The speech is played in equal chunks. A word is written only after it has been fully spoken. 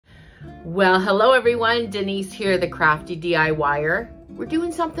Well, hello everyone, Denise here, the Crafty DIYer. We're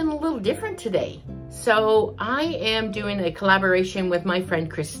doing something a little different today. So I am doing a collaboration with my friend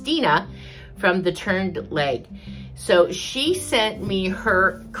Christina from The Turned Leg. So she sent me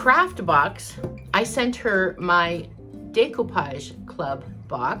her craft box. I sent her my Decoupage Club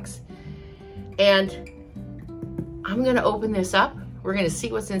box. And I'm gonna open this up. We're gonna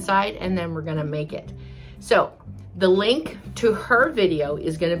see what's inside and then we're gonna make it. So the link to her video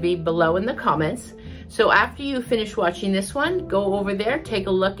is going to be below in the comments. So after you finish watching this one, go over there, take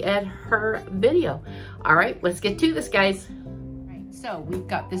a look at her video. All right, let's get to this, guys. All right, so we've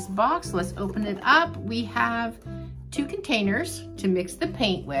got this box. Let's open it up. We have 2 containers to mix the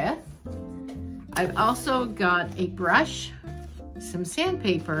paint with. I've also got a brush, some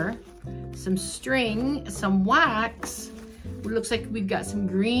sandpaper, some string, some wax. It looks like we've got some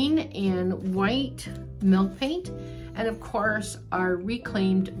green and white milk paint, and of course our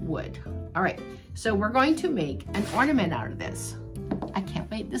reclaimed wood. All right, so we're going to make an ornament out of this. I can't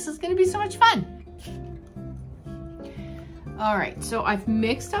wait. This is going to be so much fun. All right, so I've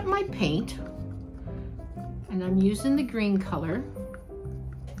mixed up my paint and I'm using the green color.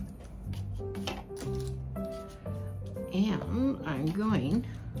 And I'm going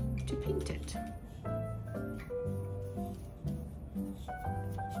to paint it.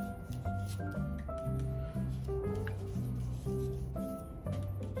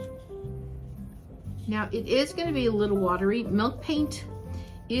 Now it is going to be a little watery. Milk paint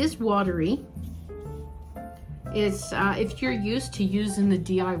is watery. It's if you're used to using the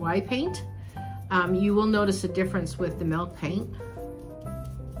DIY paint, you will notice a difference with the milk paint.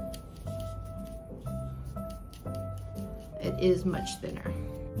 It is much thinner.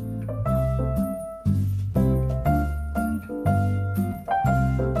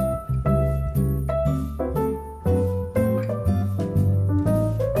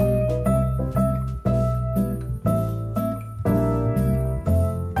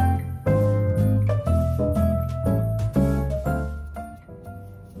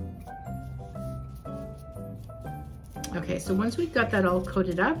 Okay, so once we've got that all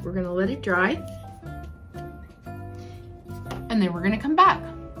coated up, we're gonna let it dry. And then we're gonna come back.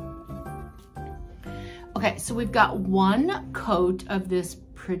 Okay, so we've got 1 coat of this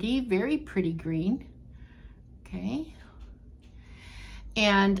pretty, very pretty green. Okay.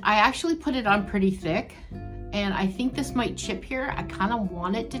 And I actually put it on pretty thick. And I think this might chip here. I kind of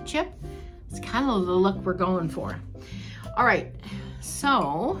want it to chip. It's kind of the look we're going for. All right,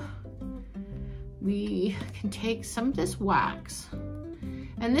 so we can take some of this wax.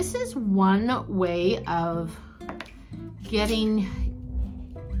 And this is one way of getting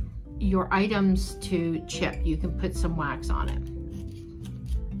your items to chip. You can put some wax on it.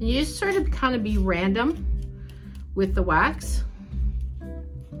 And you just sort of kind of be random with the wax.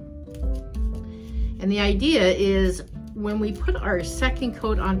 And the idea is when we put our second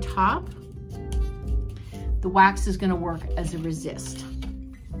coat on top, the wax is gonna work as a resist.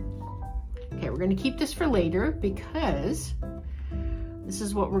 Okay, we're gonna keep this for later because this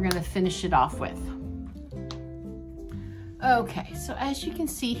is what we're gonna finish it off with. Okay, so as you can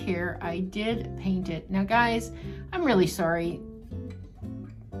see here, I did paint it. Now guys, I'm really sorry.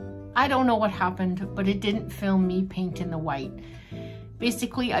 I don't know what happened, but it didn't film me painting the white.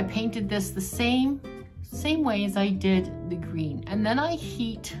 Basically, I painted this the same way as I did the green. And then I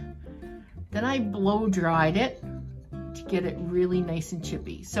blow dried it to get it really nice and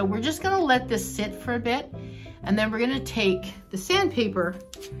chippy. So we're just gonna let this sit for a bit, and then we're gonna take the sandpaper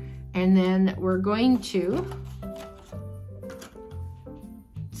and then we're going to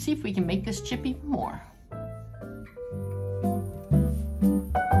see if we can make this chip even more.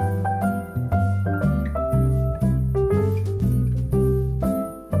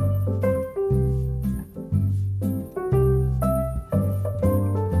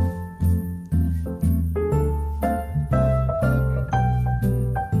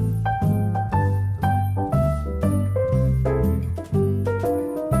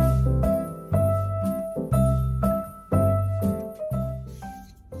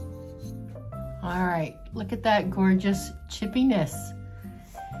 Look at that gorgeous chippiness.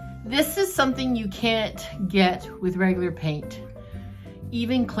 This is something you can't get with regular paint,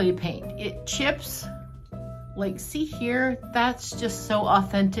 even clay paint. It chips, like see here, that's just so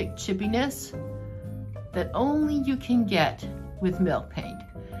authentic chippiness that only you can get with milk paint.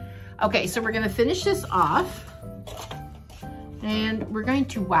 Okay, so we're gonna finish this off and we're going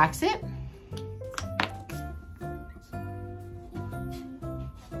to wax it.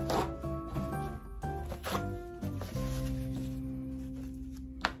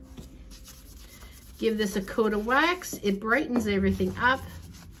 Give this a coat of wax. It brightens everything up.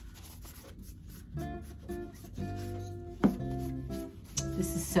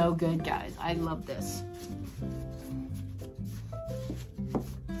 so good, guys. I love this.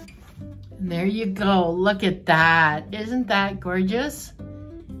 And there you go. Look at that. Isn't that gorgeous?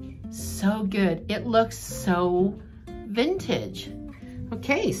 So good. It looks so vintage.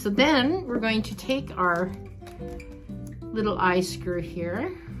 Okay, so then we're going to take our little eye screw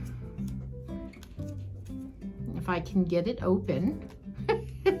here. If I can get it open.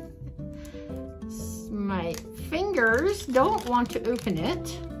 My fingers don't want to open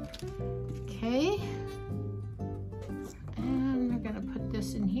it. Okay. And we're gonna put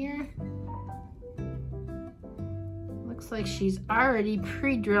this in here. Looks like she's already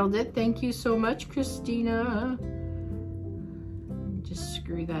pre-drilled it. Thank you so much, Christina. Just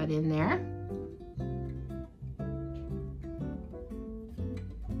screw that in there.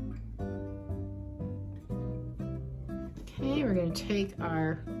 Okay, we're going to take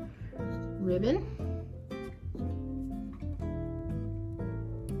our ribbon.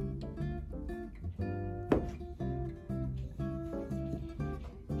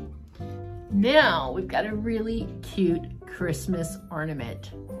 Now we've got a really cute Christmas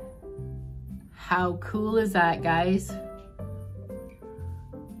ornament. How cool is that, guys?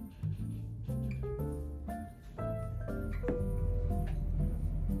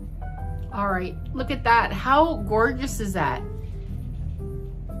 All right, look at that. How gorgeous is that?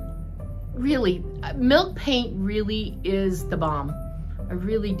 Really, milk paint really is the bomb. I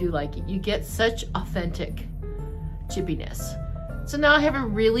really do like it. You get such authentic chippiness. So now I have a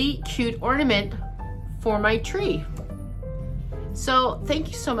really cute ornament for my tree. So thank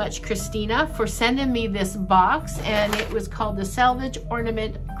you so much, Christina, for sending me this box, and it was called the Salvage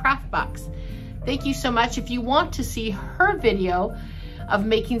Ornament Craft Box. Thank you so much. If you want to see her video of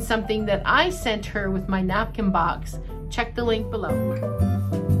making something that I sent her with my napkin box, check the link below.